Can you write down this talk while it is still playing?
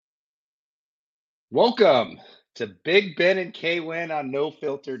Welcome to Big Ben and K Win on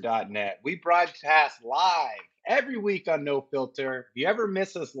NoFilter.net. We broadcast live every week on No Filter. If you ever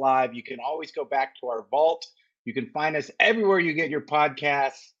miss us live, you can always go back to our vault. You can find us everywhere you get your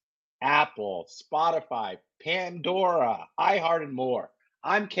podcasts: Apple, Spotify, Pandora, iHeart, and more.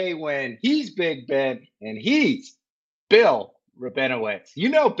 I'm K Win. He's Big Ben, and he's Bill Rabinowitz. You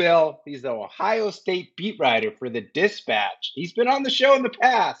know Bill. He's the Ohio State beat writer for the Dispatch. He's been on the show in the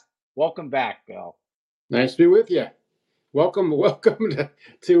past. Welcome back, Bill. Nice to be with you. Welcome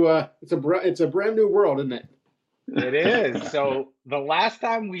to it's a brand new world, isn't it? It is. So the last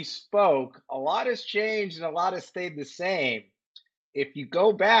time we spoke, a lot has changed and a lot has stayed the same. If you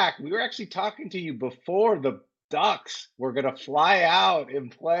go back, we were actually talking to you before the Ducks were going to fly out and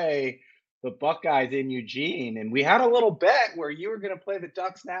play the Buckeyes in Eugene, and we had a little bet where you were going to play the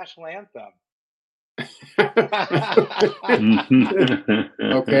Ducks national anthem.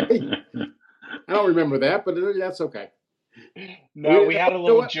 Okay. I don't remember that, but that's okay. No, we had a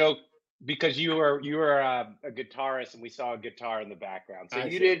little joke because you were a guitarist, and we saw a guitar in the background. So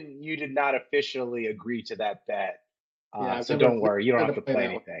you did not officially agree to that bet. So don't worry, you don't have to play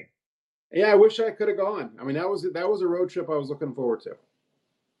anything. Yeah, I wish I could have gone. I mean, that was a road trip I was looking forward to.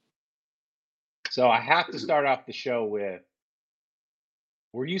 So I have to start off the show with: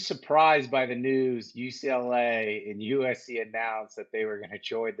 were you surprised by the news UCLA and USC announced that they were going to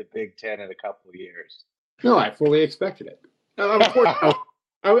join the Big Ten in a couple of years? No, I fully expected it. Of course,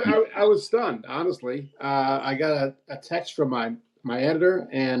 I was stunned, honestly. I got a text from my editor,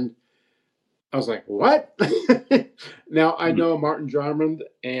 and I was like, what? Now, I know Martin Jarmond,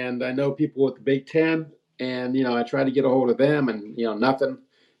 and I know people with the Big Ten, and, I tried to get a hold of them, and, nothing.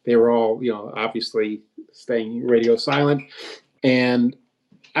 They were all, obviously staying radio silent. And,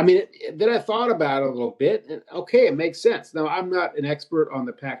 I mean, then I thought about it a little bit, and okay, it makes sense. Now, I'm not an expert on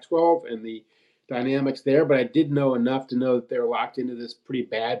the Pac-12 and the dynamics there, but I did know enough to know that they're locked into this pretty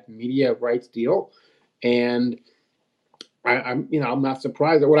bad media rights deal. And I'm not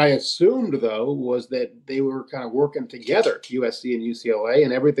surprised. What I assumed, though, was that they were kind of working together, USC and UCLA,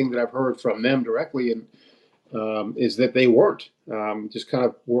 and everything that I've heard from them directly is that they weren't, just kind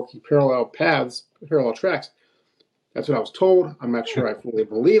of working parallel paths, parallel tracks. That's what I was told. I'm not sure I fully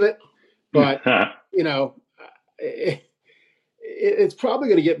believe it, but it's probably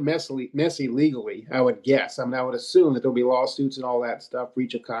going to get messy legally, I would guess. I mean, I would assume that there'll be lawsuits and all that stuff,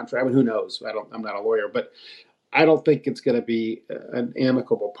 breach of contract. I mean, who knows? I'm not a lawyer, but I don't think it's going to be an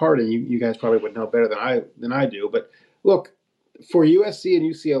amicable party. You guys probably would know better than I do. But look, for USC and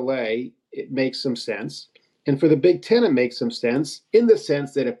UCLA, it makes some sense, and for the Big Ten, it makes some sense in the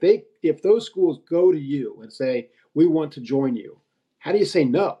sense that if those schools go to you and say, we want to join you, how do you say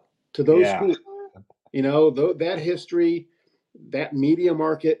no to those schools? That history, that media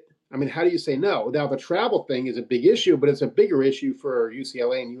market. I mean, how do you say no? Now, the travel thing is a big issue, but it's a bigger issue for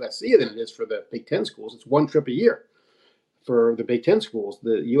UCLA and USC than it is for the Big Ten schools. It's one trip a year for the Big Ten schools.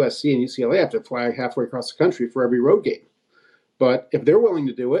 The USC and UCLA have to fly halfway across the country for every road game. But if they're willing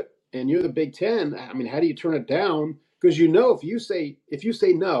to do it, and you're the Big Ten, I mean, how do you turn it down? Because if you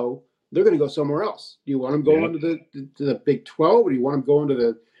say no, they're going to go somewhere else. Do you want them going to the Big 12, or do you want them going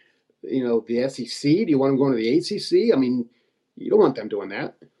to the SEC? Do you want them going to the ACC? I mean, you don't want them doing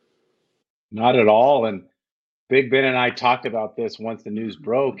that. Not at all. And Big Ben and I talked about this once the news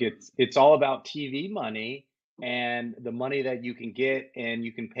broke. It's all about TV money and the money that you can get, and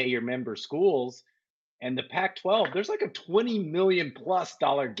you can pay your member schools. And the Pac-12, there's like a $20 million plus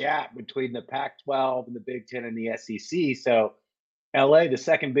gap between the Pac-12 and the Big Ten and the SEC. So LA, the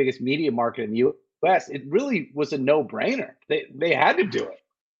second biggest media market in the US, it really was a no-brainer. They had to do it.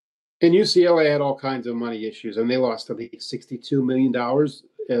 And UCLA had all kinds of money issues, and they lost I think $62 million,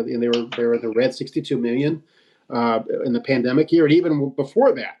 and they were the red $62 million in the pandemic year, and even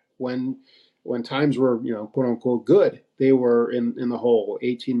before that, when times were quote unquote good, they were in the hole,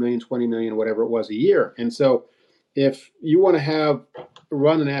 18 million, 20 million, whatever it was a year. And so, if you want to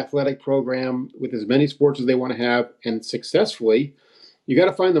run an athletic program with as many sports as they want to have and successfully, you got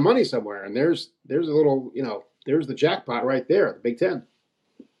to find the money somewhere. And there's a little, there's the jackpot right there, the Big Ten.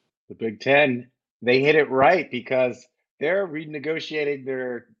 The Big Ten, they hit it right because they're renegotiating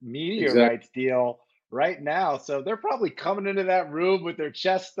their media rights deal right now. So they're probably coming into that room with their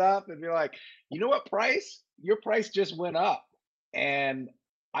chest up and be like, you know what, price? Your price just went up. And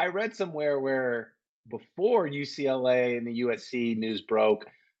I read somewhere where before UCLA and the USC news broke,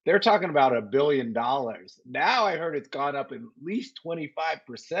 they're talking about $1 billion. Now I heard it's gone up at least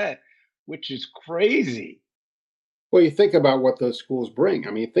 25%, which is crazy. Well, you think about what those schools bring.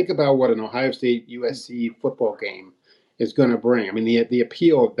 I mean, think about what an Ohio State USC football game is going to bring. I mean, the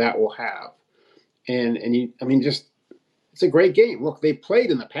appeal that will have. and you, I mean, just it's a great game. Look, they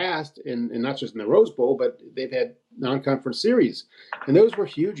played in the past, and not just in the Rose Bowl, but they've had non-conference series, and those were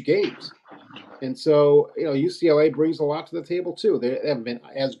huge games. And so, UCLA brings a lot to the table too. They haven't been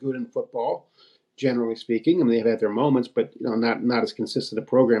as good in football, generally speaking. I mean, they've had their moments, but not as consistent a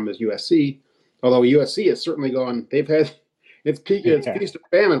program as USC. Although USC has certainly gone. They've had it's feast or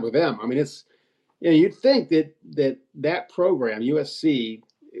famine with them. I mean, it's you'd think that program USC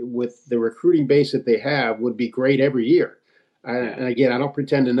with the recruiting base that they have would be great every year. And again, I don't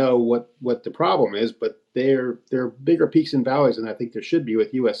pretend to know what the problem is, but they're bigger peaks and valleys than I think there should be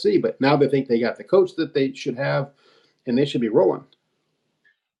with USC. But now they think they got the coach that they should have, and they should be rolling.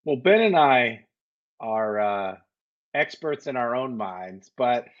 Well, Ben and I are experts in our own minds,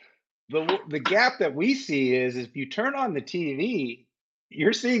 but the gap that we see is if you turn on the TV,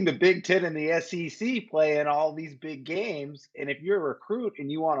 you're seeing the Big Ten and the SEC playing all these big games. And if you're a recruit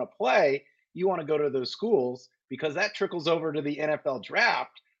and you want to play, you want to go to those schools because that trickles over to the NFL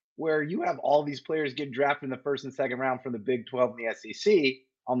draft, where you have all these players get drafted in the first and second round from the Big 12 and the SEC.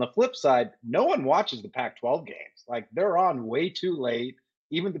 On the flip side, no one watches the Pac 12 games. Like they're on way too late.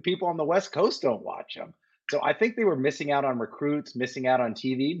 Even the people on the West Coast don't watch them. So I think they were missing out on recruits, missing out on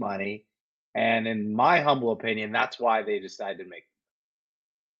TV money. And in my humble opinion, that's why they decided to make.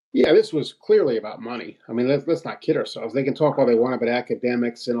 Yeah, this was clearly about money. I mean, let's not kid ourselves. They can talk all they want about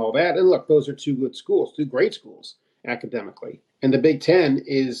academics and all that. And look, those are two good schools, two great schools academically. And the Big Ten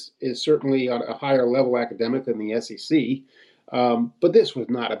is certainly on a higher level academic than the SEC. But this was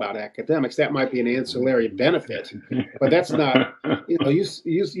not about academics. That might be an ancillary benefit, but that's not.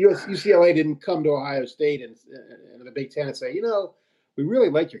 UCLA didn't come to Ohio State and the Big Ten and say, we really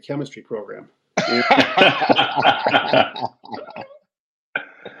like your chemistry program.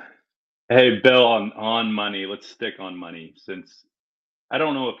 Hey, Bill, on money, let's stick on money, since I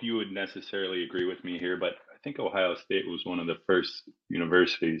don't know if you would necessarily agree with me here, but I think Ohio State was one of the first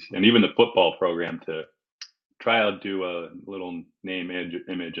universities, and even the football program, to try to do a little name,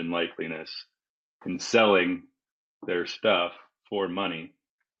 image, and likeliness in selling their stuff for money.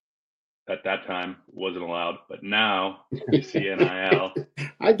 At that time, wasn't allowed, but now you see NIL.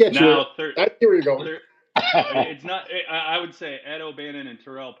 I get you. I see where you're going. It's not. I would say Ed O'Bannon and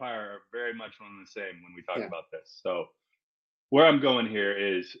Terrell Pryor are very much one and the same when we talk about this. So where I'm going here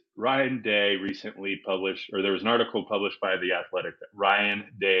is Ryan Day recently published, or there was an article published by The Athletic that Ryan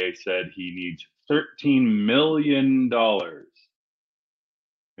Day said he needs $13 million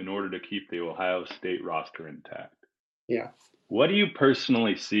in order to keep the Ohio State roster intact. Yeah. What are you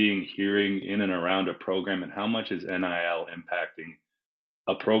personally seeing, hearing in and around a program, and how much is NIL impacting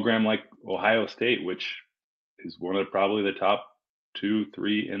a program like Ohio State, which is one of probably the top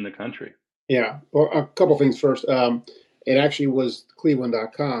 2-3 in the country? Yeah. Well, a couple things first. It actually was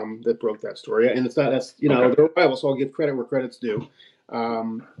Cleveland.com that broke that story. And it's not, that's, they're rival, so I'll give credit where credit's due.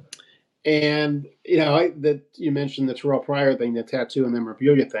 And, that you mentioned the Terrell Pryor thing, the tattoo and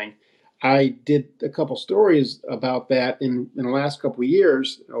memorabilia thing. I did a couple stories about that in the last couple of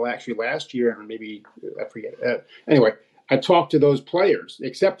years, or actually last year, and maybe I forget. Anyway, I talked to those players,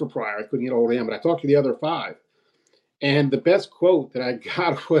 except for Pryor. I couldn't get hold of him, but I talked to the other 5. And the best quote that I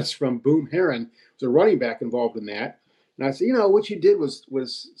got was from Boom Herron, who's a running back involved in that. And I said, what you did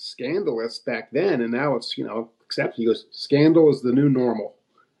was scandalous back then, and now it's, accepted. He goes, scandal is the new normal.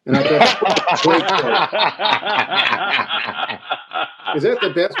 And I thought, great quote. Is that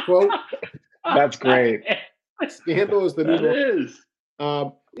the best quote? That's great. Scandal is the new normal. It is.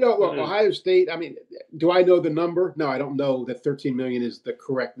 Ohio State, I mean, do I know the number? No, I don't know that 13 million is the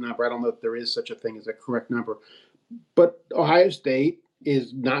correct number. I don't know if there is such a thing as a correct number. But Ohio State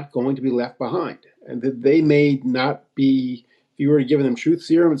is not going to be left behind. And they may not be, if you were to give them truth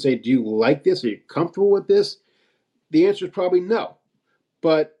serum and say, do you like this? Are you comfortable with this? The answer is probably no.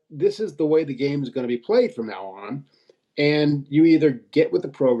 But this is the way the game is going to be played from now on. And you either get with the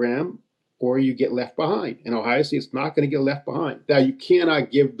program or you get left behind. And Ohio State is not going to get left behind. Now, you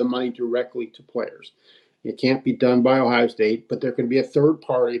cannot give the money directly to players. It can't be done by Ohio State, but there can be a third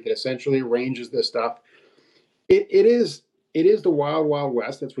party that essentially arranges this stuff. It is the wild, wild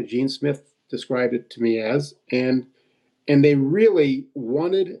west. That's what Gene Smith described it to me as. And they really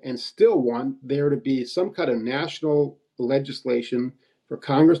wanted and still want there to be some kind of national legislation for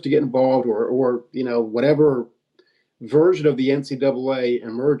Congress to get involved, or whatever version of the NCAA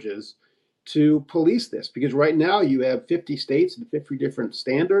emerges to police this. Because right now you have 50 states and 50 different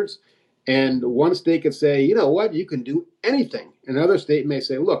standards. And one state could say, you know what, you can do anything. Another state may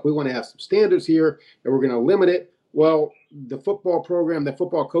say, look, we want to have some standards here and we're going to limit it. Well, the football program, the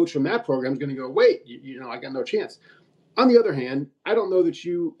football coach from that program is going to go, wait, I got no chance. On the other hand, I don't know that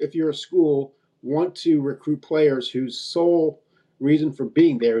if you're a school, want to recruit players whose sole reason for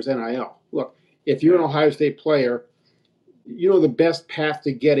being there is NIL. Look, if you're an Ohio State player, you know the best path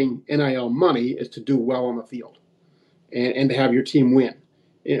to getting NIL money is to do well on the field and to have your team win.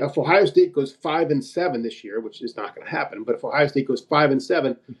 If Ohio State goes 5-7 this year, which is not going to happen, but if Ohio State goes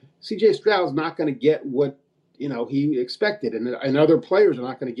 5-7, CJ Stroud's not going to get what he expected, and other players are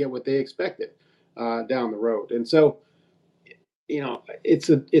not going to get what they expected down the road. And so, it's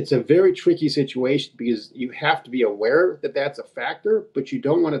a very tricky situation because you have to be aware that that's a factor, but you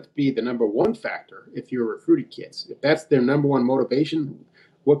don't want it to be the number one factor if you're recruiting kids. If that's their number one motivation,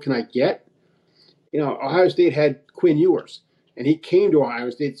 what can I get? Ohio State had Quinn Ewers, and he came to Ohio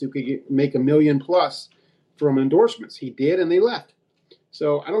State so he could make $1 million+ from endorsements. He did, and they left.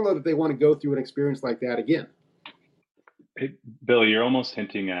 So I don't know that they want to go through an experience like that again. Hey, Bill, you're almost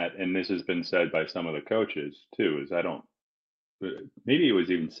hinting at, and this has been said by some of the coaches too, maybe it was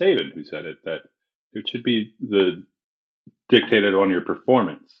even Saban who said it, that it should be dictated on your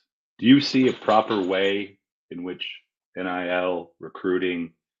performance. Do you see a proper way in which NIL,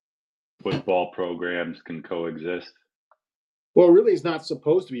 recruiting, football programs can coexist? Well, really, it's not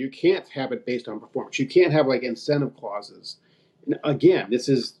supposed to be. You can't have it based on performance. You can't have incentive clauses. And again, this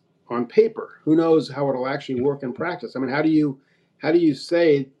is on paper. Who knows how it'll actually work in practice? I mean, how do you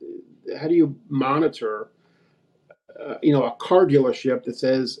monitor a car dealership that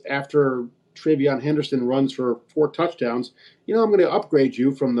says after Travion Henderson runs for 4 touchdowns, I'm going to upgrade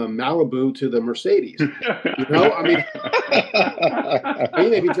you from the Malibu to the Mercedes. I mean, he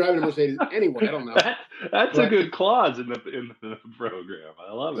may be driving a Mercedes anyway. I don't know. That's a good clause in the program.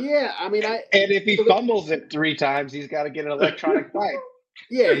 I love it. Yeah, I mean, and if he fumbles it 3 times, he's got to get an electronic fine.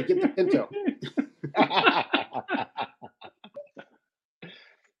 Yeah, get the Pinto.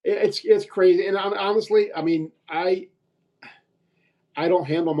 It's crazy, and honestly, I mean, I don't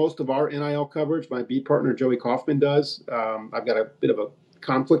handle most of our NIL coverage. My beat partner Joey Kaufman does. I've got a bit of a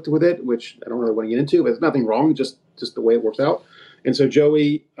conflict with it, which I don't really want to get into, but there's nothing wrong, just the way it works out. And so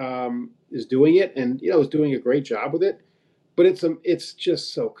Joey is doing it, and is doing a great job with it. But it's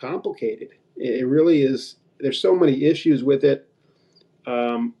just so complicated. It really is. There's so many issues with it.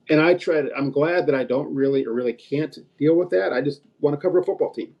 And I'm glad that I don't really or really can't deal with that. I just want to cover a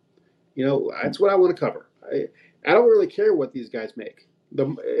football team. That's what I want to cover. I don't really care what these guys make.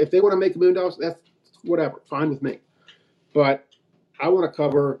 If they want to make $1 million, that's whatever, fine with me. But I want to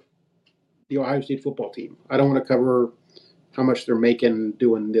cover the Ohio State football team. I don't want to cover how much they're making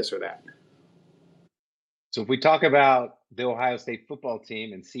doing this or that. So if we talk about the Ohio State football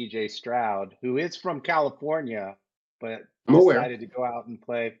team and CJ Stroud, who is from California, but decided to go out and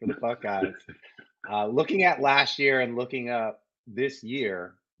play for the Buckeyes. Looking at last year and looking up this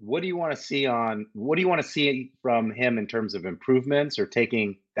year, what do you want to see from him in terms of improvements or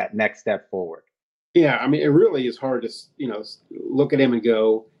taking that next step forward? Yeah, I mean, it really is hard to look at him and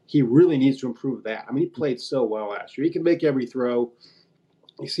go, he really needs to improve that. I mean, he played so well last year. He can make every throw.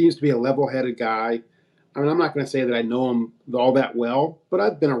 He seems to be a level-headed guy. I mean, I'm not going to say that I know him all that well, but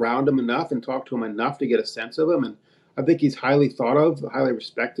I've been around him enough and talked to him enough to get a sense of him. And I think he's highly thought of, highly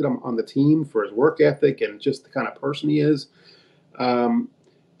respected on the team for his work ethic and just the kind of person he is.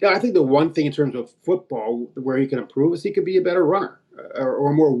 I think the one thing in terms of football where he can improve is he could be a better runner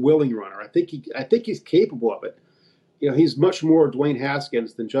or a more willing runner. I think he's capable of it. He's much more Dwayne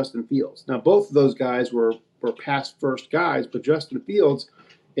Haskins than Justin Fields. Now, both of those guys were pass first guys, but Justin Fields,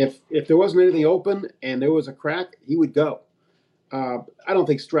 if there wasn't anything open and there was a crack, he would go. I don't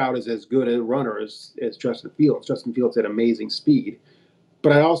think Stroud is as good a runner as Justin Fields. Justin Fields had amazing speed.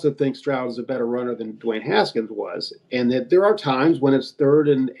 But I also think Stroud is a better runner than Dwayne Haskins was. And that there are times when it's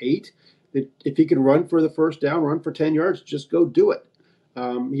 3rd and 8 that if he could run for the first down, run for 10 yards, just go do it.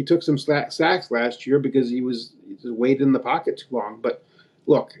 He took some sacks last year because he was waiting in the pocket too long. But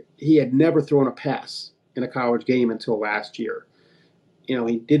look, he had never thrown a pass in a college game until last year.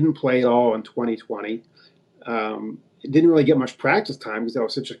 He didn't play at all in 2020. It didn't really get much practice time because that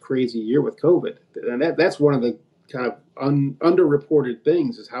was such a crazy year with COVID. And that's one of the kind of underreported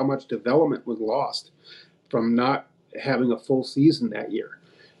things is how much development was lost from not having a full season that year.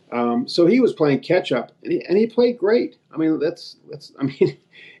 So he was playing catch up, and he played great. I mean,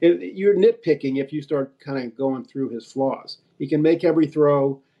 you're nitpicking if you start kind of going through his flaws. He can make every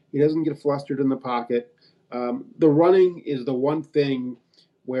throw. He doesn't get flustered in the pocket. The running is the one thing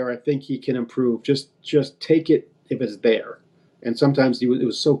where I think he can improve. Just take it if it's there. And sometimes it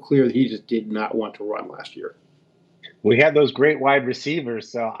was so clear that he just did not want to run last year. We had those great wide receivers,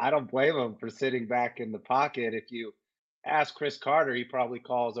 so I don't blame him for sitting back in the pocket. If you ask Chris Carter, he probably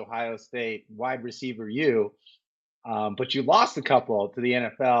calls Ohio State wide receiver U. but you lost a couple to the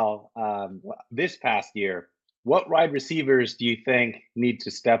NFL this past year. What wide receivers do you think need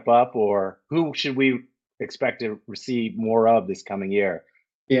to step up, or who should we expect to receive more of this coming year?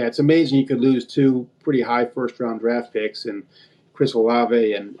 Yeah, it's amazing you could lose two pretty high first-round draft picks and Chris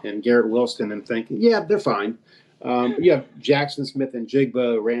Olave and Garrett Wilson and think, yeah, they're fine. But you have Jackson Smith and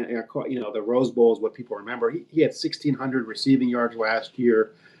Jigba ran, the Rose Bowl is what people remember. He had 1,600 receiving yards last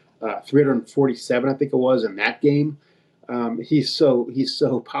year, 347, I think it was, in that game. He's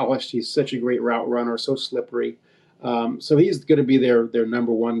so polished. He's such a great route runner, so slippery. So he's going to be their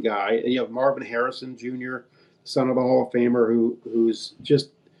number one guy. And you have Marvin Harrison Jr., son of the Hall of Famer, who's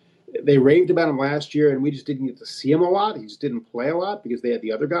just they raved about him last year, and we just didn't get to see him a lot. He just didn't play a lot because they had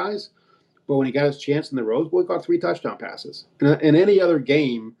the other guys. But when he got his chance in the Rose Bowl, he caught 3 touchdown passes. In any other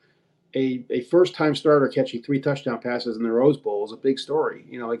game, a first-time starter catching 3 touchdown passes in the Rose Bowl is a big story.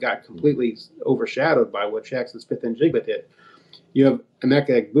 It got completely overshadowed by what Jackson Smith and Jigba did. You have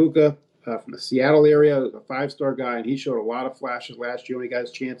Emeka Egbuka from the Seattle area, a 5-star guy, and he showed a lot of flashes last year when he got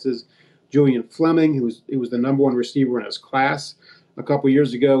his chances. Julian Fleming, he was the number 1 receiver in his class a couple of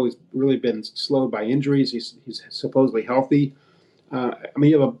years ago. He's really been slowed by injuries. He's supposedly healthy.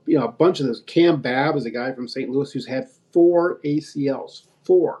 You have a bunch of those. Cam Babb is a guy from St. Louis who's had 4 ACLs.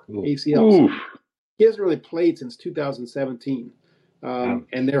 4 ACLs. Ooh. He hasn't really played since 2017.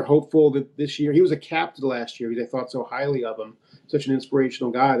 And they're hopeful that this year, he was a captain last year. They thought so highly of him, such an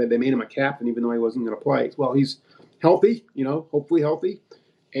inspirational guy that they made him a captain even though he wasn't going to play. Well, he's healthy, hopefully healthy.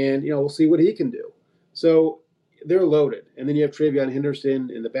 And, we'll see what he can do. So they're loaded. And then you have Travion Henderson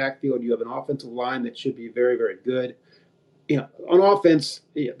in the backfield. You have an offensive line that should be very, very good. On offense,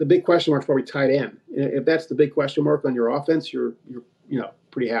 the big question mark is probably tight end. If that's the big question mark on your offense, you're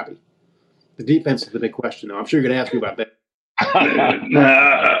pretty happy. The defense is the big question, though. I'm sure you're going to ask me about that.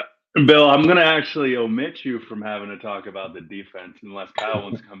 Bill, I'm going to actually omit you from having to talk about the defense unless Kyle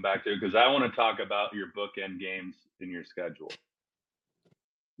wants to come back to it, because I want to talk about your bookend games in your schedule.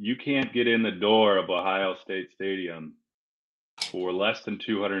 You can't get in the door of Ohio State Stadium for less than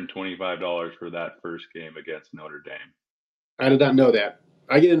 $225 for that first game against Notre Dame. I did not know that.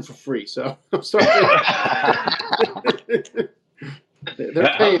 I get in for free, so I'm sorry. How's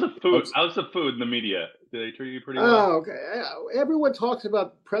the food in the media? Do they treat you pretty well? Oh, okay. Everyone talks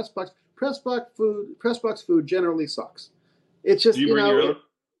about press box. Press box food generally sucks. It's just Do you bring your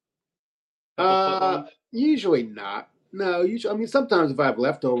own? Usually not. No, usually. Sometimes if I have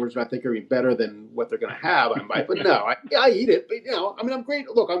leftovers, I think are better than what they're going to have, I might. But no, I eat it. But I'm great.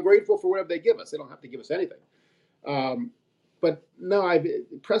 Look, I'm grateful for whatever they give us. They don't have to give us anything. But no,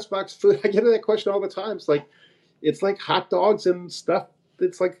 press box food. I get that question all the time. It's like hot dogs and stuff.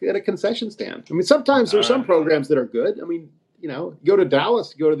 It's like at a concession stand. Sometimes there's some programs that are good. Go to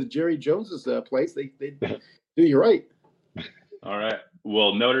Dallas, go to the Jerry Jones's place. They do you right. All right.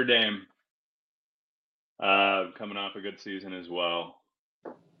 Well, Notre Dame coming off a good season as well.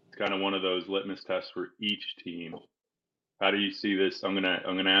 It's kind of one of those litmus tests for each team. How do you see this? I'm gonna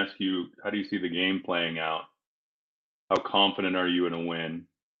ask you. How do you see the game playing out? How confident are you in a win?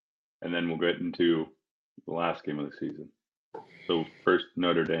 And then we'll get into the last game of the season. So first,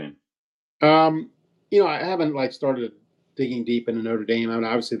 Notre Dame. I haven't started digging deep into Notre Dame.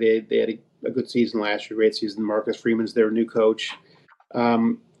 Obviously they had a good season last year, great season. Marcus Freeman's their new coach.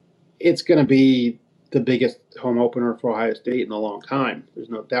 It's going to be the biggest home opener for Ohio State in a long time. There's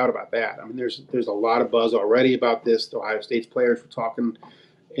no doubt about that. There's a lot of buzz already about this. The Ohio State's players were talking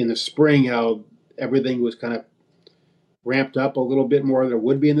in the spring how everything was kind of ramped up a little bit more than it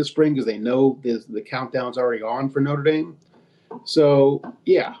would be in the spring because they know the countdown's already on for Notre Dame. So,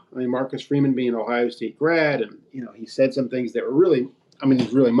 yeah, Marcus Freeman being an Ohio State grad, and, he said some things that were really,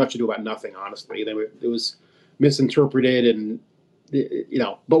 there's really much ado about nothing, honestly. It was misinterpreted and,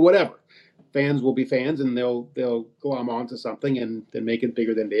 but whatever. Fans will be fans, and they'll glom onto something and then make it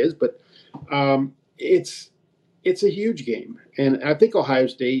bigger than it is. But it's a huge game, and I think Ohio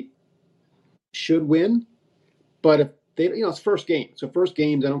State should win. But if they, it's first game. So first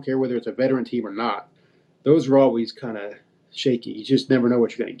games, I don't care whether it's a veteran team or not. Those are always kind of shaky. You just never know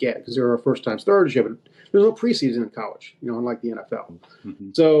what you're going to get because there are first-time starters. There's no preseason in college, unlike the NFL. Mm-hmm.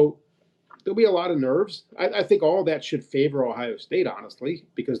 So there'll be a lot of nerves. I think all of that should favor Ohio State, honestly,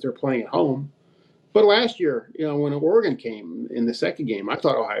 because they're playing at home. But last year, when Oregon came in the second game, I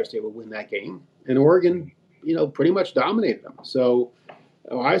thought Ohio State would win that game. And Oregon, pretty much dominated them. So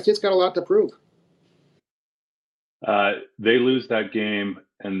Ohio State's got a lot to prove. They lose that game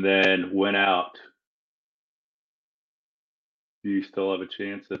and then went out. Do you still have a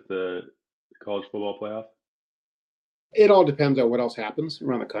chance at the college football playoff? It all depends on what else happens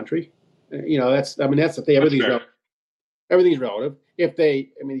around the country. That's the thing. Everything's everything's relative. If they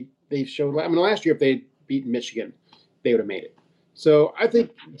showed. I mean, last year if they had beaten Michigan, they would have made it. So I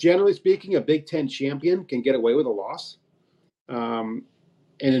think, generally speaking, a Big Ten champion can get away with a loss, and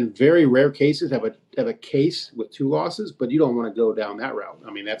in very rare cases have a case with 2 losses. But you don't want to go down that route.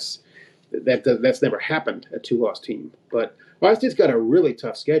 I mean, that's never happened, a 2-loss team. But Ohio State's got a really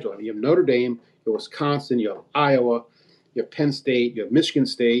tough schedule. I mean, you have Notre Dame, you have Wisconsin, you have Iowa, you have Penn State, you have Michigan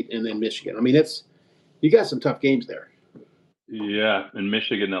State, and then Michigan. I mean, you got some tough games there. Yeah, and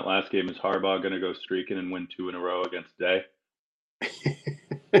Michigan, that last game, is Harbaugh going to go streaking and win 2 in a row against Day?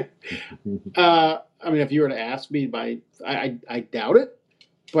 I mean, if you were to ask me, I doubt it.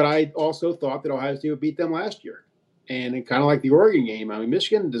 But I also thought that Ohio State would beat them last year. And it kind of like the Oregon game. I mean,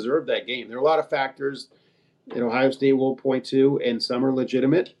 Michigan deserved that game. There are a lot of factors that Ohio State will point to, and some are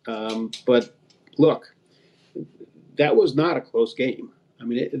legitimate. But look, that was not a close game. I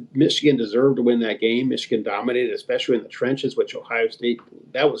mean, Michigan deserved to win that game. Michigan dominated, especially in the trenches, which Ohio State,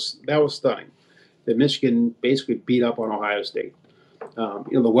 that was stunning. That Michigan basically beat up on Ohio State.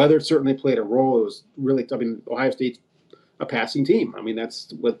 The weather certainly played a role. It was really, I mean, Ohio State's a passing team. I mean,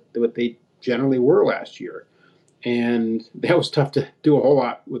 that's what they generally were last year. And that was tough to do a whole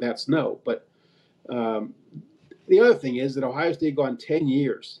lot with that snow. But the other thing is that Ohio State gone 10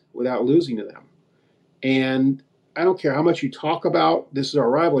 years without losing to them. And I don't care how much you talk about this is our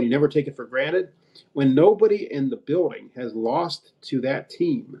rival, and you never take it for granted. When nobody in the building has lost to that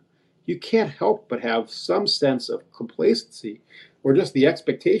team, you can't help but have some sense of complacency or just the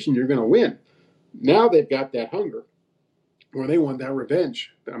expectation you're going to win. Now they've got that hunger, or they want that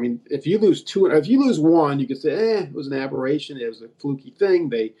revenge. I mean, if you lose 1, you could say, it was an aberration. It was a fluky thing.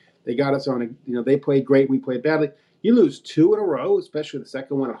 They got us on they played great. We played badly. You lose 2 in a row, especially the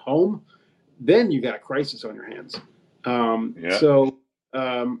second one at home, then you got a crisis on your hands. So,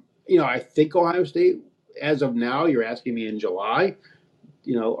 I think Ohio State, as of now, you're asking me in July,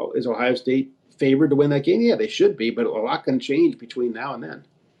 is Ohio State favored to win that game? Yeah, they should be, but a lot can change between now and then.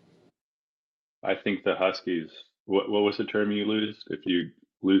 I think the Huskies, what was the term you used? If you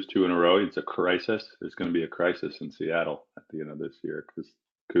lose 2 in a row, it's a crisis. There's going to be a crisis in Seattle at the end of this year because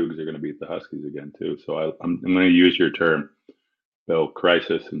Cougs are going to beat the Huskies again, too. So I'm going to use your term, Bill,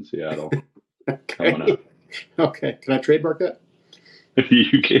 crisis in Seattle. Okay. Okay. Can I trademark that?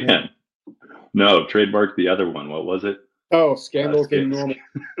 You can. No, trademark the other one. What was it? Oh, scandals the normal.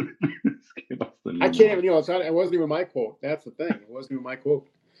 Scandals the normal. I can't even, it wasn't even my quote. That's the thing. It wasn't even my quote.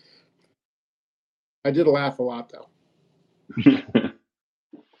 I did laugh a lot, though.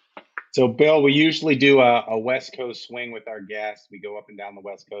 So, Bill, we usually do a West Coast swing with our guests. We go up and down the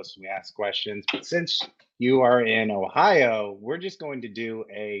West Coast and we ask questions. But since you are in Ohio, we're just going to do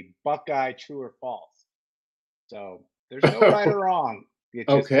a Buckeye true or false. So there's no right or wrong. It's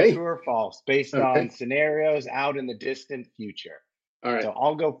just true or false based on scenarios out in the distant future. All right. So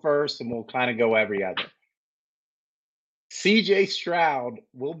I'll go first and we'll kind of go every other. CJ Stroud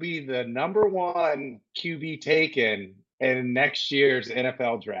will be the number 1 QB taken in next year's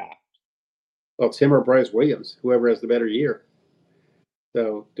NFL draft. Well, it's him or Bryce Williams, whoever has the better year.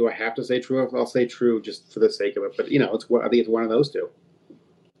 So, do I have to say true? I'll say true just for the sake of it. But I think it's one of those 2.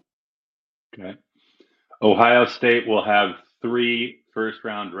 Okay. Ohio State will have 3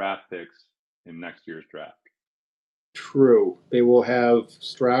 first-round draft picks in next year's draft. True. They will have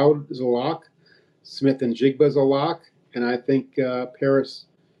Stroud as a lock, Smith and Jigba as a lock, and I think Paris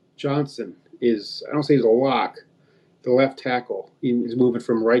Johnson is. I don't say he's a lock. The left tackle. He's moving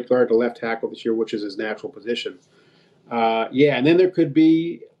from right guard to left tackle this year, which is his natural position. And then there could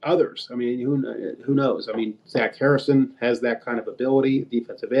be others. I mean, who knows? I mean, Zach Harrison has that kind of ability,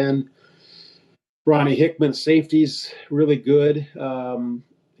 defensive end. Ronnie Hickman, safety's really good.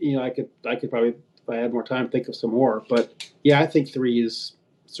 I could probably, if I had more time, think of some more. But, I think 3 is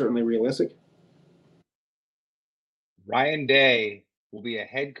certainly realistic. Ryan Day will be a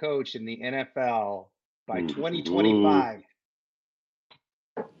head coach in the NFL by 2025.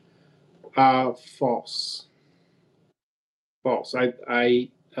 False. Do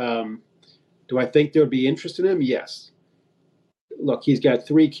I think there would be interest in him? Yes. Look, he's got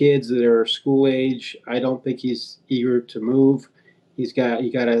 3 kids that are school age. I don't think he's eager to move. He got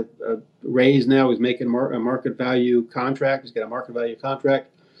a raise now. He's making a market value contract. He's got a market value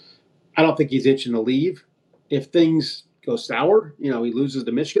contract. I don't think he's itching to leave. If things go sour, he loses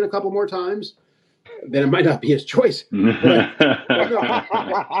to Michigan a couple more times, then it might not be his choice. But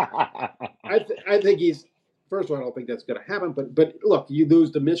I think he's. First of all, I don't think that's going to happen. But look, you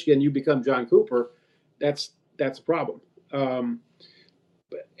lose to Michigan, you become John Cooper. That's a problem.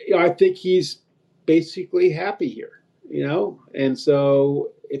 I think he's basically happy here, And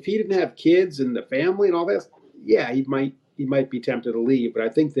so if he didn't have kids and the family and all that, he might he might be tempted to leave. But I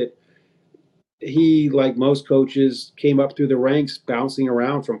think that he, like most coaches, came up through the ranks, bouncing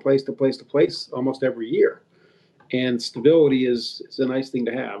around from place to place to place almost every year. And stability is a nice thing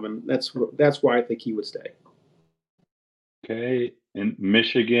to have, and that's why I think he would stay. Okay, and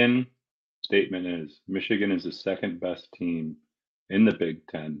Michigan statement is Michigan is the second best team in the Big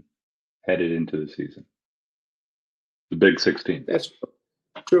Ten headed into the season. The Big 16. That's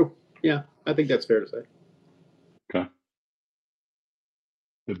true. Yeah, I think that's fair to say. Okay.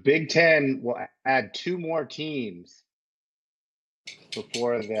 The Big Ten will add 2 more teams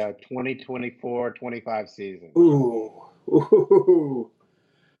before the 2024-25 season. Ooh.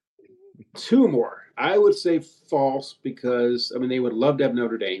 2 more. I would say false because, I mean, they would love to have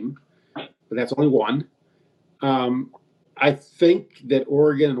Notre Dame, but that's only 1. I think that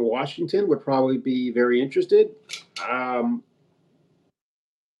Oregon and Washington would probably be very interested.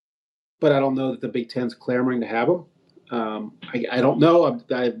 But I don't know that the Big Ten's clamoring to have them. I don't know.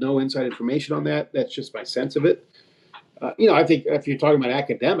 I have no inside information on that. That's just my sense of it. I think if you're talking about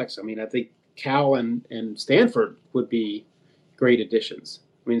academics, I mean, I think Cal and Stanford would be great additions.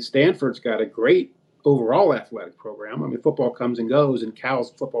 I mean, Stanford's got a great overall athletic program. I mean, football comes and goes, and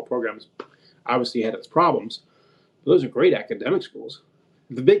Cal's football program has obviously had its problems. But those are great academic schools.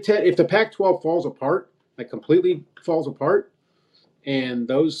 The Big Ten, if the Pac-12 falls apart, like completely falls apart, and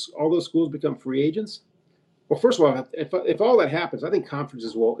all those schools become free agents, well, first of all, if all that happens, I think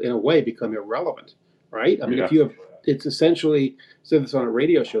conferences will, in a way, become irrelevant, right? I mean, if you have, it's essentially, I said this on a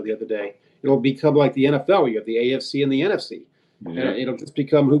radio show the other day, it'll become like the NFL. You have the AFC and the NFC. And it'll just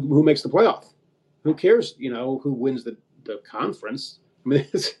become who makes the playoff. Who cares, who wins the conference? I mean,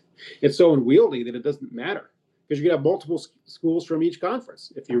 it's so unwieldy that it doesn't matter because you can have multiple schools from each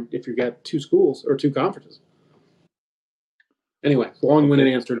conference if you got 2 schools or 2 conferences. Anyway, long-winded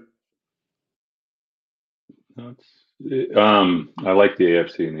answer. I like the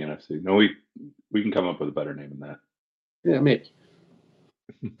AFC and the NFC. No, we can come up with a better name than that. Yeah, maybe.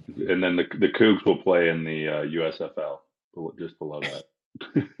 And then the Cougs will play in the USFL, just below that.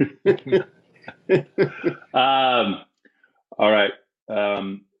 All right.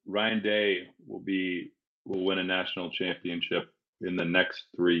 Ryan Day will win a national championship in the next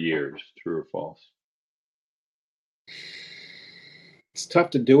 3 years. True or false? It's tough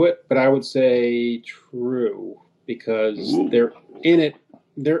to do it, but I would say true because they're in it.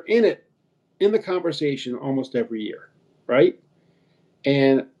 They're in the conversation almost every year, right?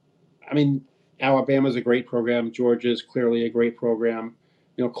 And I mean, Alabama's a great program. Georgia's clearly a great program.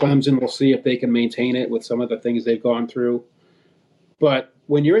 Clemson, we'll see if they can maintain it with some of the things they've gone through. But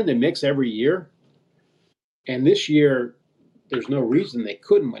when you're in the mix every year, and this year, there's no reason they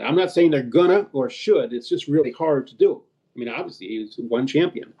couldn't win. I'm not saying they're gonna or should. It's just really hard to do. I mean, obviously, he's 1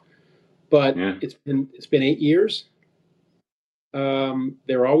 champion, but it's been 8 years.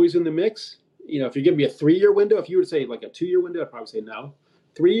 They're always in the mix. If you give me a 3-year window, if you were to say like a 2-year window, I'd probably say no.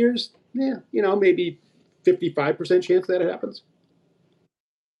 3 years, maybe 55% chance that it happens.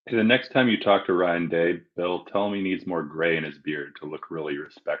 The next time you talk to Ryan Day, Bill, tell him he needs more gray in his beard to look really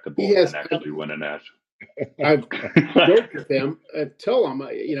respectable and actually win a national. I've joked with him. I tell him,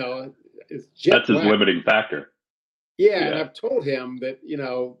 it's jet that's his black. Limiting factor. Yeah, and I've told him that,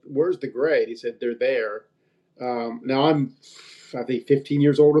 where's the gray? He said they're there. Now I think 15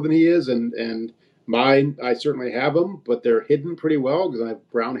 years older than he is, and mine, I certainly have them, but they're hidden pretty well because I have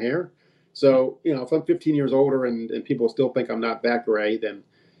brown hair. So, if I'm 15 years older and people still think I'm not that gray, then,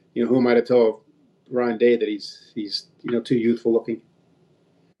 who am I to tell Ryan Day that he's too youthful looking?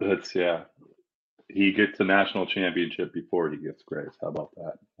 He gets a national championship before he gets grays. How about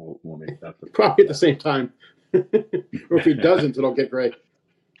that? We'll make that probably at the same time. Or if he doesn't, it'll get gray.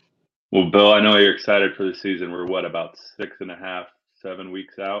 Well, Bill, I know you're excited for the season. We're about 6.5, 7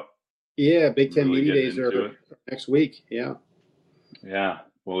 weeks out? Yeah, Big Ten Media Days are next week. Yeah. Yeah.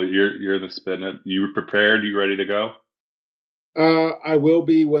 Well, you're the spin. You prepared? You ready to go? I will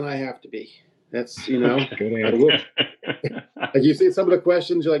be when I have to be. That's good answer. I will. Like you see some of the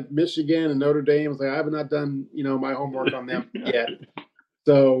questions like Michigan and Notre Dame. I have not done my homework on them yet.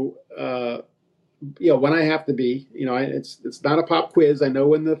 So when I have to be, it's not a pop quiz. I know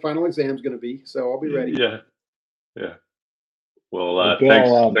when the final exam is going to be, so I'll be ready. Yeah. Well,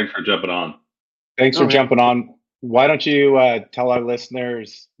 Bill, thanks for jumping on. Thanks for jumping on. Why don't you tell our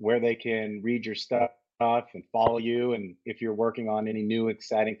listeners where they can read your stuff and follow you, and if you're working on any new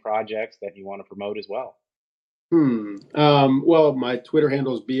exciting projects that you want to promote as well? Well, my Twitter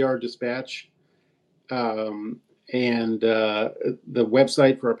handle is BRDispatch, and the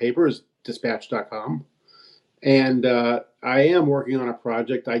website for our paper is dispatch.com. And I am working on a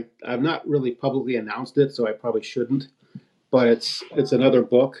project. I've not really publicly announced it, so I probably shouldn't. but it's another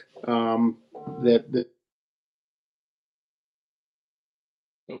book that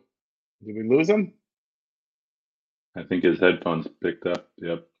Did we lose him? I think his headphones picked up.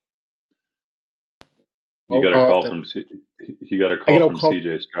 Yep. You Oh, got a I'll call have to- from he got a I call got a from call.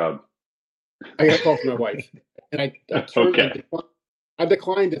 CJ Stroud. I got a call from my wife, and I turned. Okay. I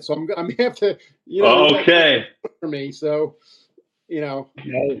declined it, so I'm gonna have to. There's that Okay. for me. So, No.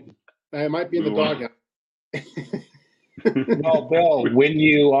 I might be in the We want- doghouse. Well, Bill, when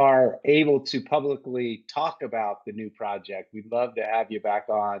you are able to publicly talk about the new project, we'd love to have you back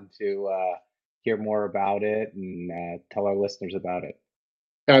on to hear more about it and tell our listeners about it.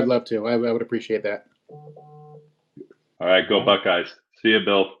 I'd love to. I would appreciate that. All right, go Buckeyes. See you,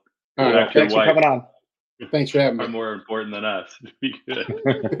 Bill. All right. Protect your Thanks for wife. coming on. Thanks for having Are me. more important than us. Be good.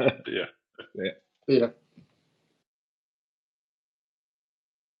 Yeah. See ya.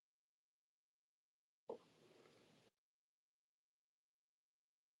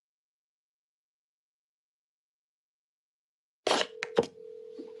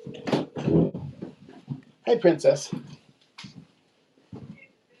 Hey, Princess.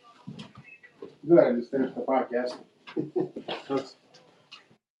 Good. I just finished the podcast.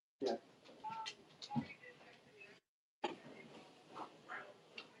 Yeah.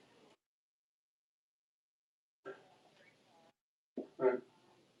 All right.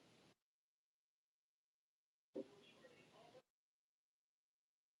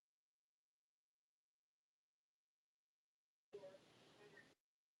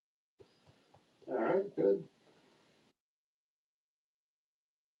 All right. Good.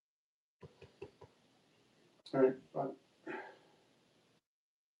 All right. Bye.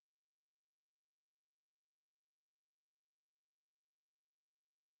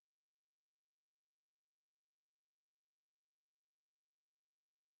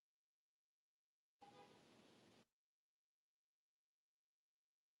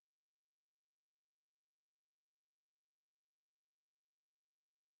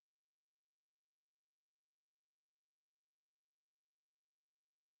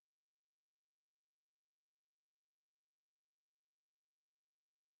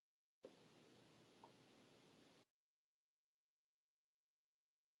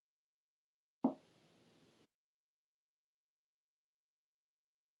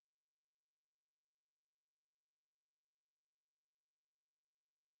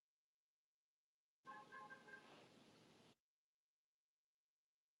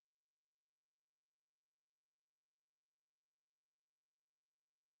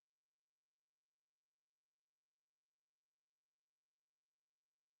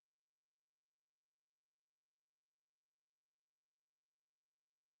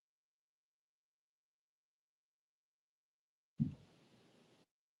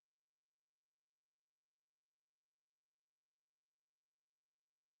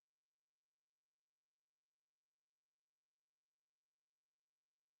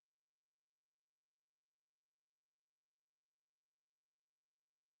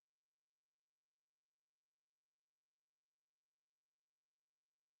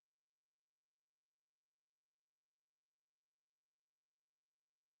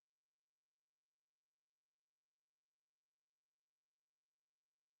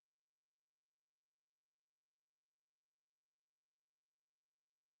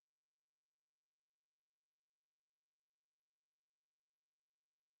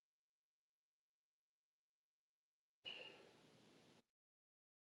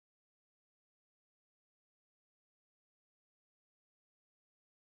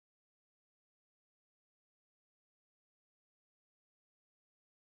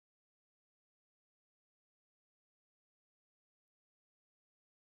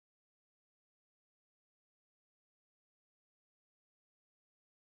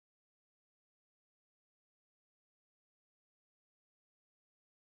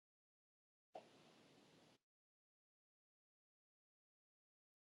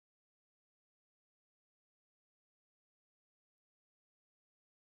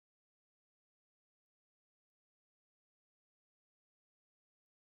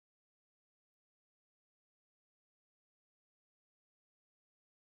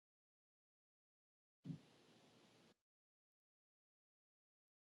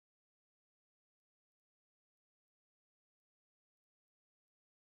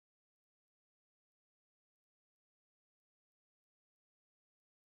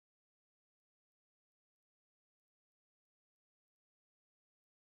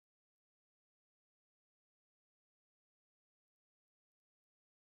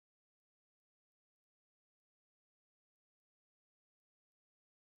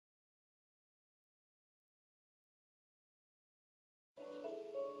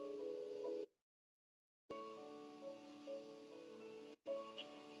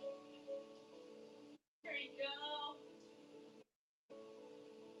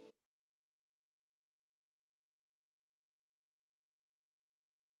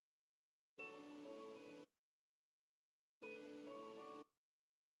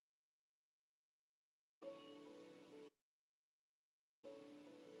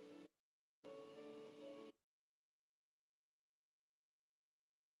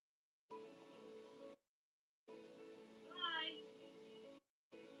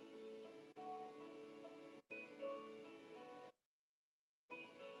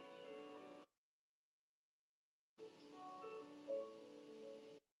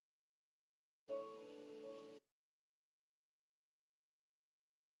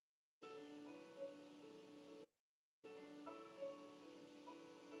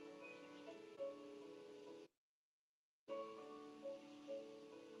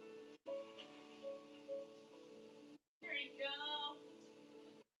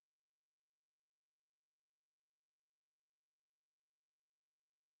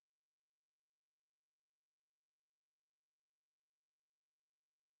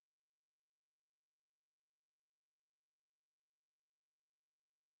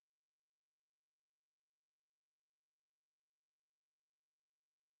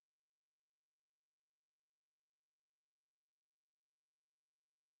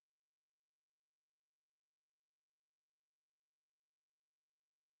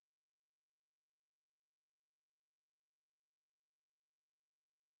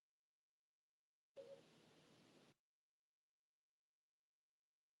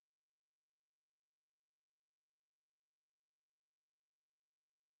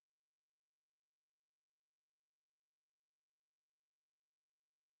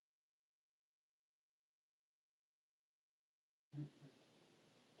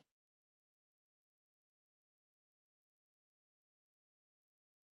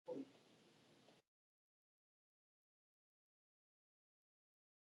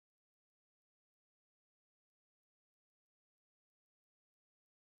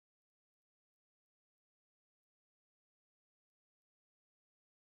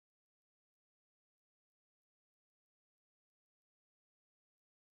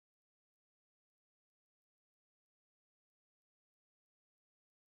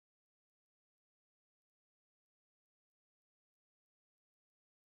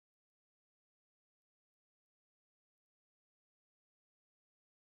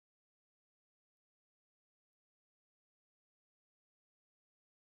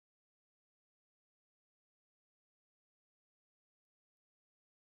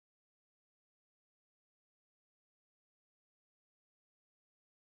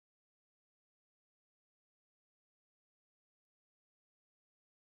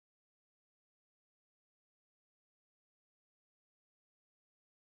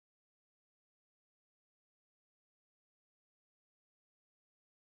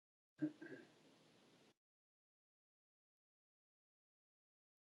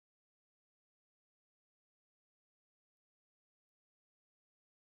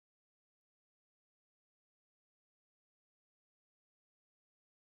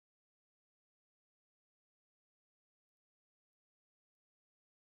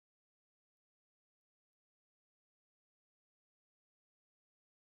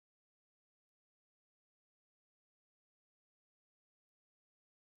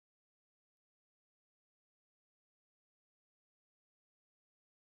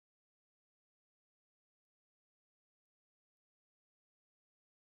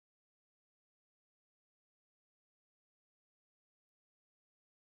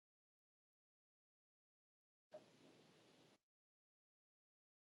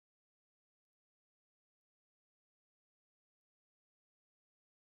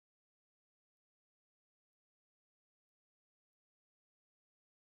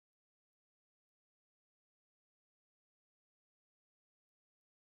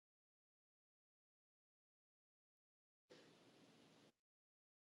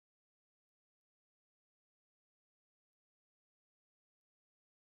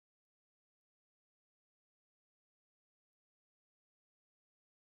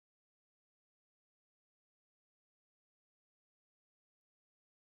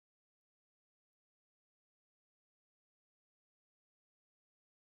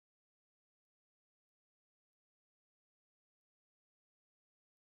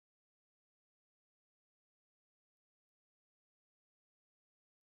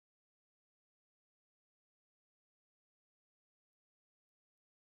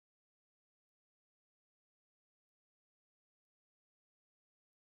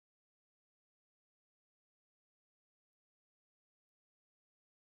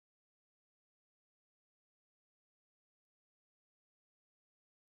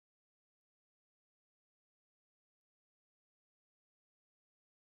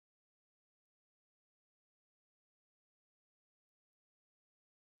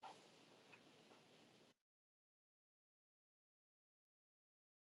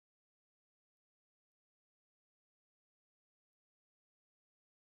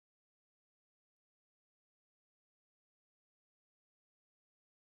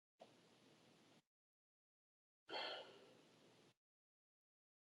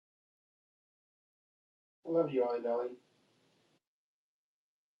 I love you, Ollie Belly.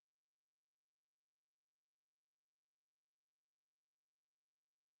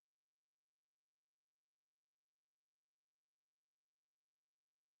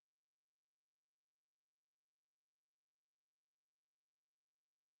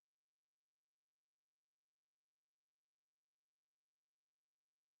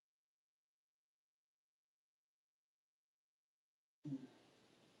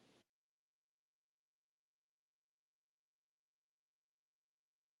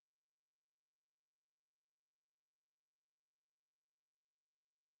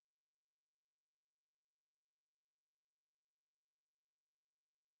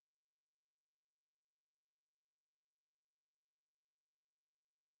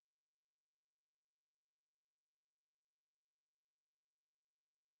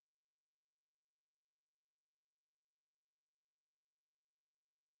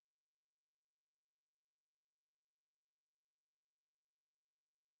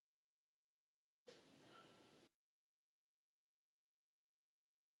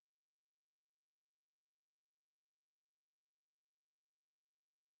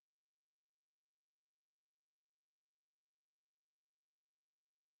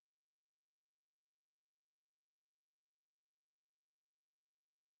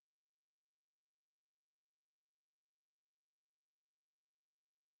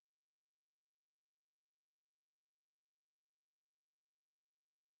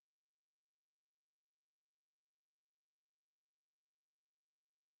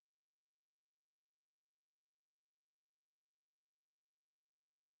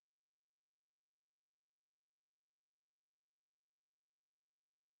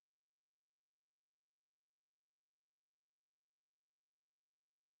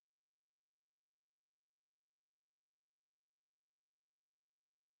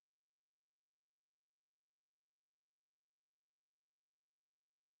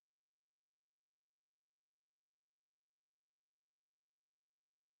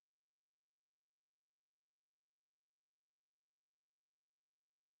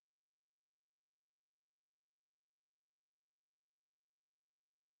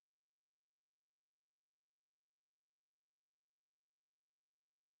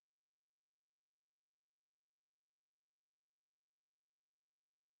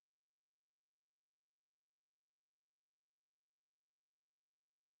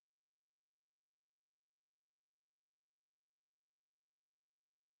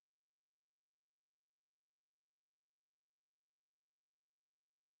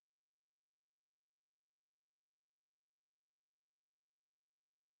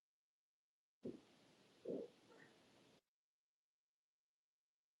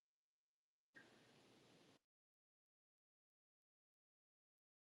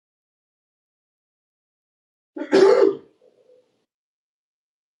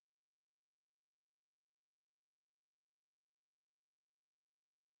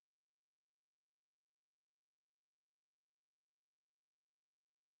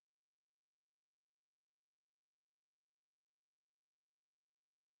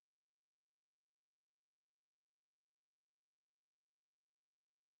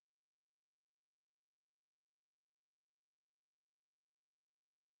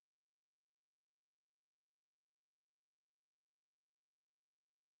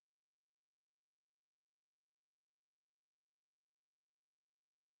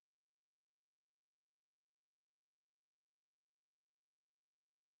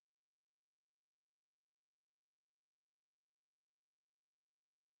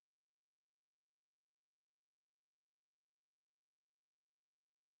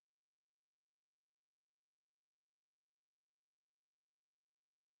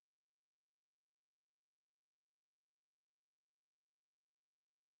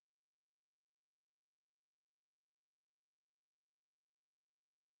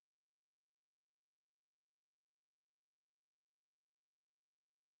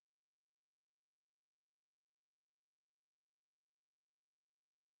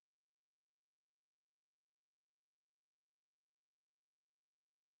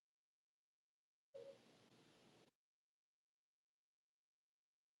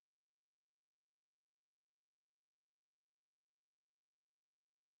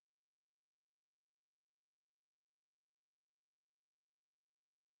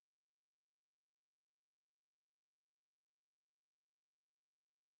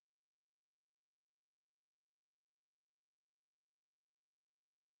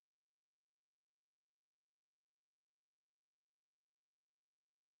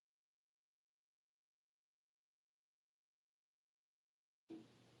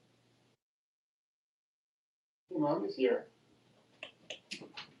 Mommy's here.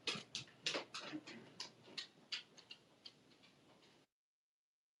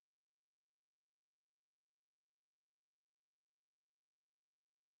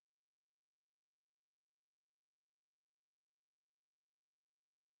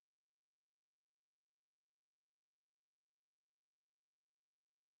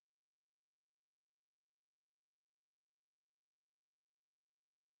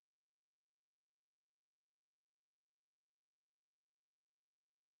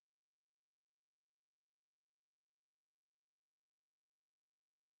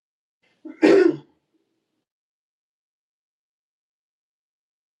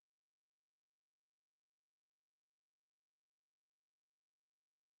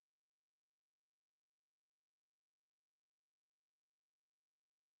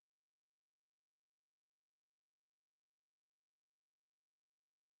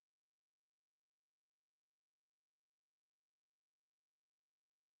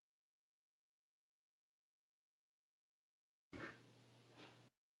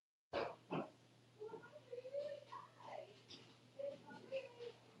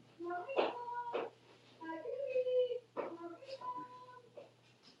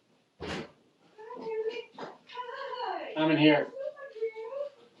 I'm in here.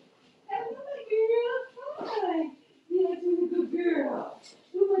 Hi. Yeah, you're a good girl.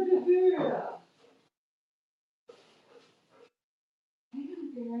 You're a good girl. Hey,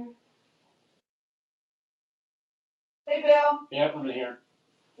 good girl. Hey, Bill. Yep, I'm in here.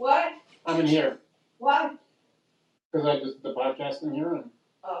 What? I'm in here. What? Because I just the podcast in here. And,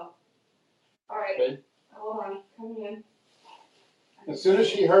 Oh. All right. okay. Hold on. Come in. As soon as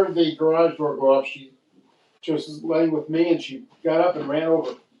she heard the garage door go off, she was laying with me and she got up and ran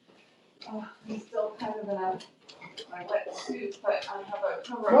over. Oh, I'm still kind of in my wet suit, but I have a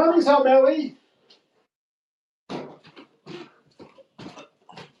cover. Mommy's home, Ellie. Hi,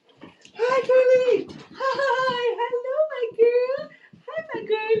 girlie. Hi. Hello, my girl. Hi, my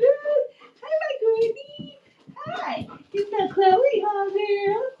girl. Hi, my girlie. Hi. It's not Chloe, huh,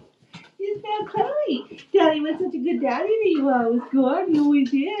 girl? It's not Chloe. Daddy was such a good daddy that you always good. He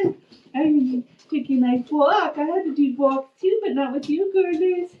always is. I mean, took you a nice walk. I had to do walks too, but not with you,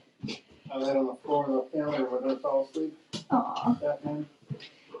 girlies. I laid on the floor in the family room and I fell asleep. Aw. That man.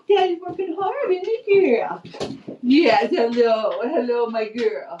 Daddy's working hard, isn't he, girl? Yes, hello. Hello, my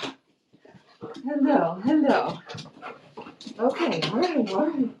girl. Hello, hello. Okay, all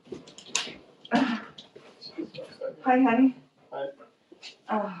right. Hi, honey.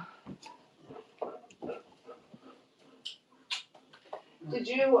 Hi. Did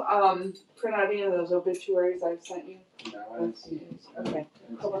you print out any of those obituaries I've sent you? No, I didn't see it. Okay,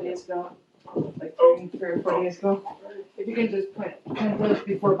 a couple of days ago, like 3 or 4 days ago. If you can just print those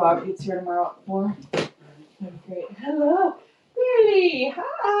before Bob gets here tomorrow at 4. That'd be great. Hello, Billy.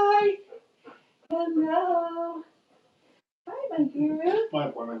 Hi. Hello. Hi, my girl. My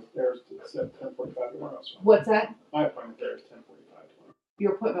appointment there is at 10:45 tomorrow. So What's that? my appointment there is 10:45 tomorrow.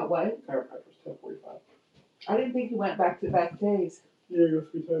 Your appointment what? Chiropractor's 10:45. I didn't think you went back-to-back days. Yeah, I go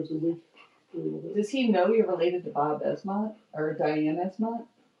 3 times a week. Does he know you're related to Bob Esmont or Diane Esmont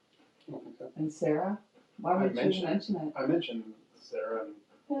I don't think so. and Sarah? Why would you mention it? I mentioned Sarah and.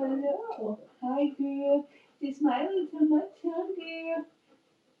 Hello. Hi, girl. You're smiling so much, huh, girl?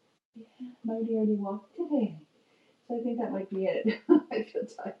 Yeah, Marty already walked today. So I think that might be it. I feel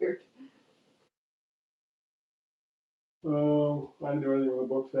tired. Oh, I didn't do anything with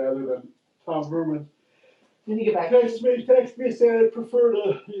the books other than Tom Verman. Did he get back to you? Text me saying he'd prefer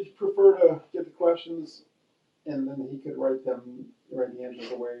to get the questions and then he could write the answers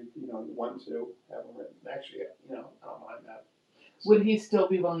the way, you want to have them written. Actually, I don't mind that. Would he still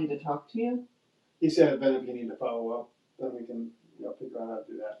be willing to talk to you? He said then if you need to follow up, then we can, figure out how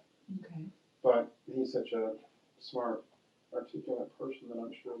to do that. Okay. But he's such a smart, articulate person that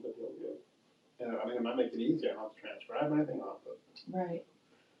I'm sure that he'll give. And I mean, it might make it easier. I don't have to transcribe anything off, but Right.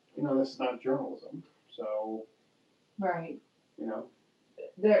 this is not journalism, so Right.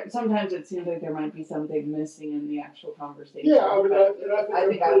 Sometimes it seems like there might be something missing in the actual conversation. Yeah, I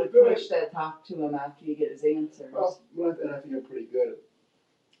think I would push to talk to him after you get his answers. Well, and I think I'm pretty good at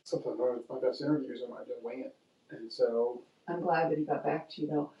sometimes my best interviews I just wing it, and so. I'm glad that he got back to you,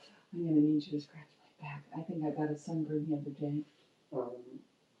 though. I'm gonna need you to scratch my back. I think I got a sunburn the other day.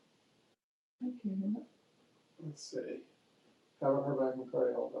 Okay. Let's see. Haven't heard back from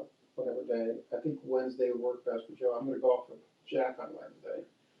Cardi all the whatever day. I think Wednesday would work best for Joe. I'm going to golf with Jack on Wednesday.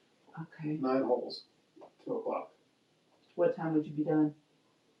 Okay. 9 holes, 2:00. What time would you be done?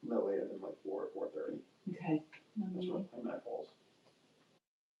 No later than like 4 or 4:30. Okay. That's what 9 holes.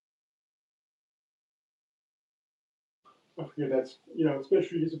 I figure that's,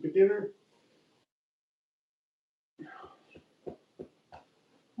 especially as a beginner.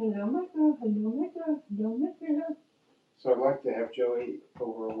 Hello, my girl. Hello, my girl. Hello, my girl. So I'd like to have Joey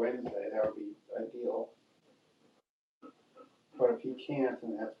over Wednesday. That would be ideal. But if he can't,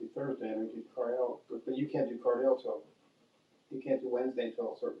 then it has to be Thursday, and we do Cardell. But you can't do Cardell till, you can't do Wednesday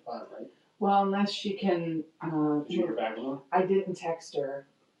until a certain time, right? Well, unless she can. Did you hear back from her? I didn't text her.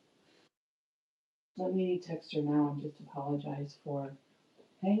 Let me text her now and just apologize for.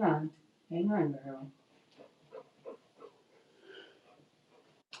 Hang on, girl.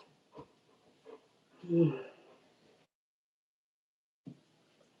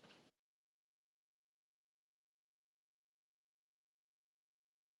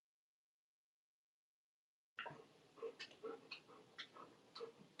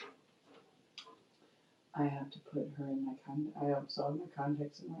 I have to put her in my I also have my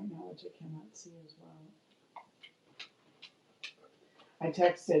contacts in right now, which I cannot see as well. I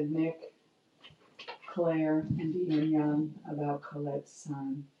texted Nick, Claire, and Ian Young about Colette's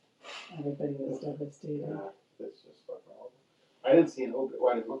son. Everybody was devastated. Yeah, it's just fucking awful. I didn't see an obit.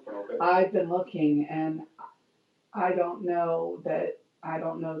 Why didn't look for an obit? I've been looking, and I don't know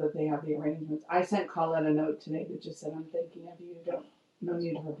that they have the arrangements. I sent Colette a note today that just said, "I'm thinking of you." No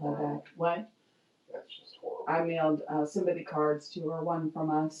need to reply back. What? That's just horrible. I mailed sympathy cards to her, one from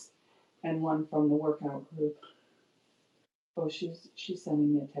us and one from the workout group. Oh, she's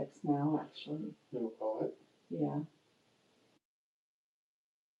sending me a text now, actually. You'll call it? Yeah.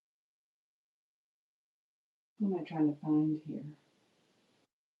 Who am I trying to find here?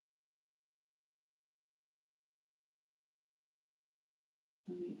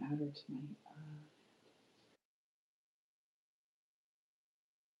 Let me add her to my.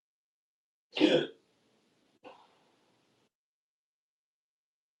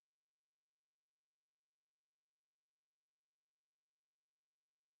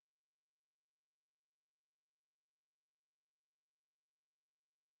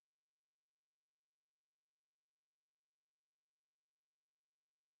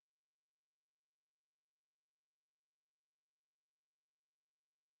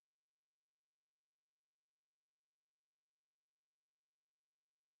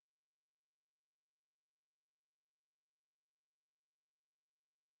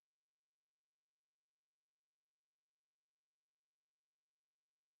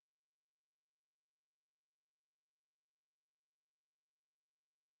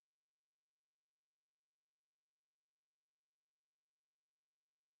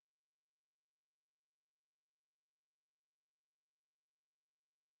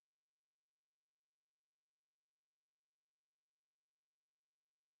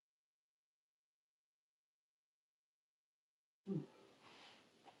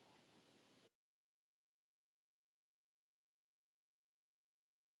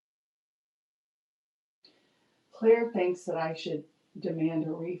 Claire thinks that I should demand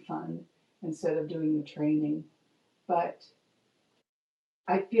a refund instead of doing the training, but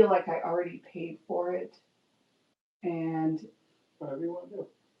I feel like I already paid for it, and Whatever you want to do.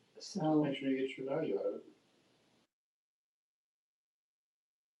 so Make sure you get your value out of it.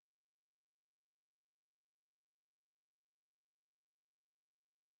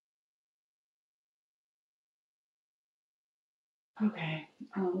 okay.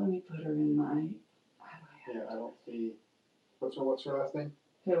 Let me put her in my. Yeah, I don't see. What's her last name?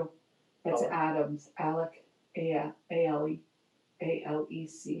 Who? It's Alec. Adams. Alec.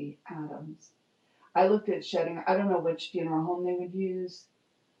 A-L-E-C. Adams. I looked at shedding. I don't know which funeral home they would use,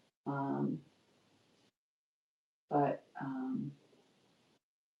 but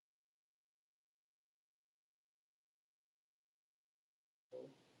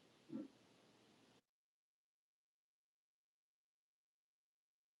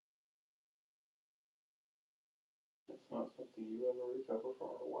It's not something you ever recover from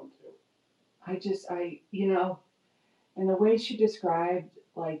or want to. and the way she described,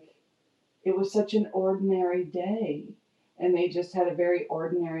 like, it was such an ordinary day. And they just had a very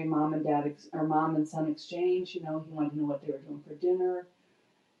ordinary mom and son exchange. He wanted to know what they were doing for dinner.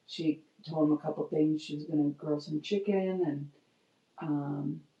 She told him a couple things. She was going to grill some chicken,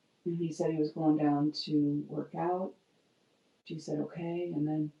 and he said he was going down to work out. She said, okay. And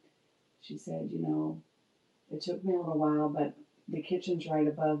then she said, it took me a little while, but the kitchen's right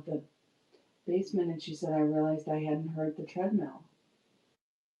above the basement. And she said, I realized I hadn't heard the treadmill.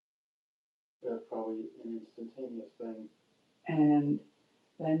 That's probably an instantaneous thing. And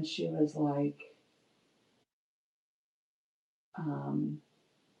then she was like,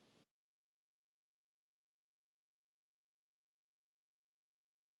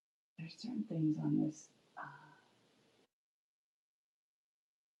 there's certain things on this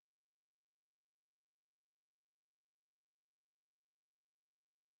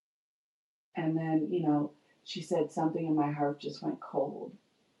And then, she said something and my heart just went cold.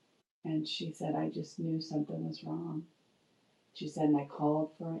 And she said, I just knew something was wrong. She said, and I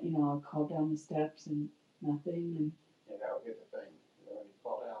called I called down the steps and nothing. And Yeah, that would be the thing. When you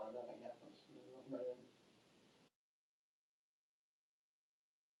fall down and nothing happens.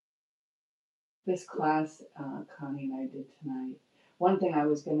 this class, Connie and I did tonight, one thing I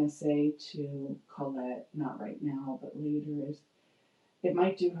was going to say to Colette, not right now, but later, is it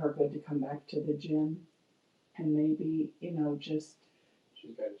might do her good to come back to the gym and maybe, just,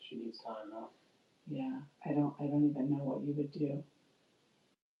 She needs time now. yeah, I don't even know what you would do.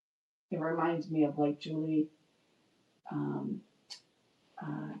 It reminds me of like Julie, um,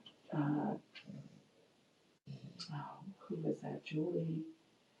 oh, who was that? Julie,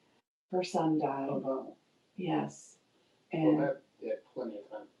 her son died. Oh, Yes. well, And they had plenty of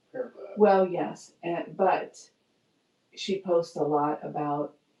time to prepare for that. well, yes, but she posts a lot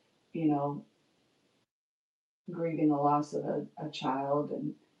about, grieving the loss of a child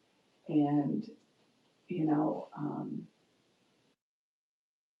and you know,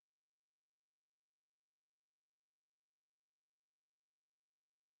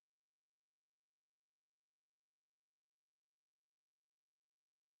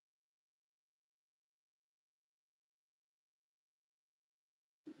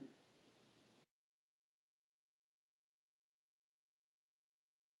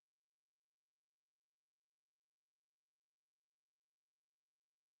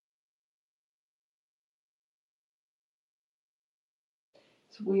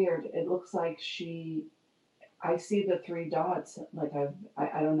 it's weird. It looks like I see the three dots. Like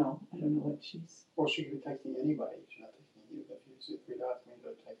I don't know. I don't know what she's. Well, she could be texting anybody. She's not texting you. If you see three dots, means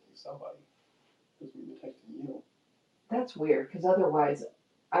they're texting somebody. Doesn't mean they're texting you. That's weird because otherwise,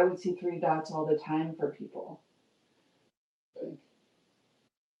 I would see three dots all the time for people. I think.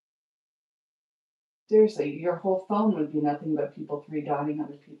 Seriously, your whole phone would be nothing but people three dotting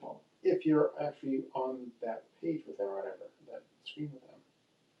other people. If you're actually on that page with them or whatever, that screen with them.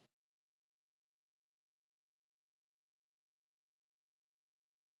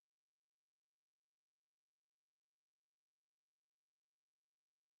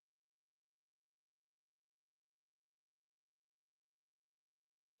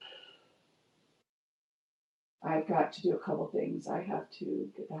 I've got to do a couple things. I have to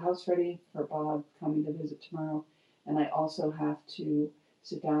get the house ready for Bob coming to visit tomorrow, and I also have to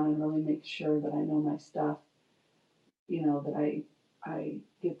sit down and really make sure that I know my stuff. That I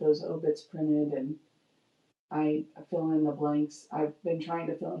get those obits printed and I fill in the blanks. I've been trying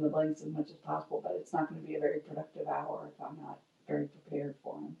to fill in the blanks as much as possible, but it's not going to be a very productive hour if I'm not very prepared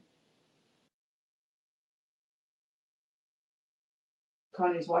for them.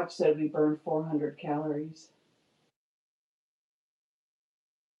 Connie's watch said we burned 400 calories.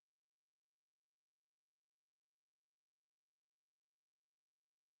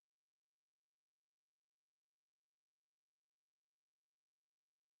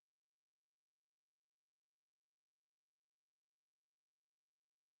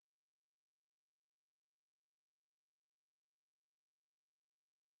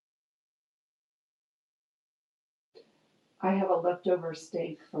 I have a leftover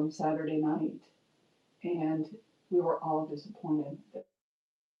steak from Saturday night, and we were all disappointed that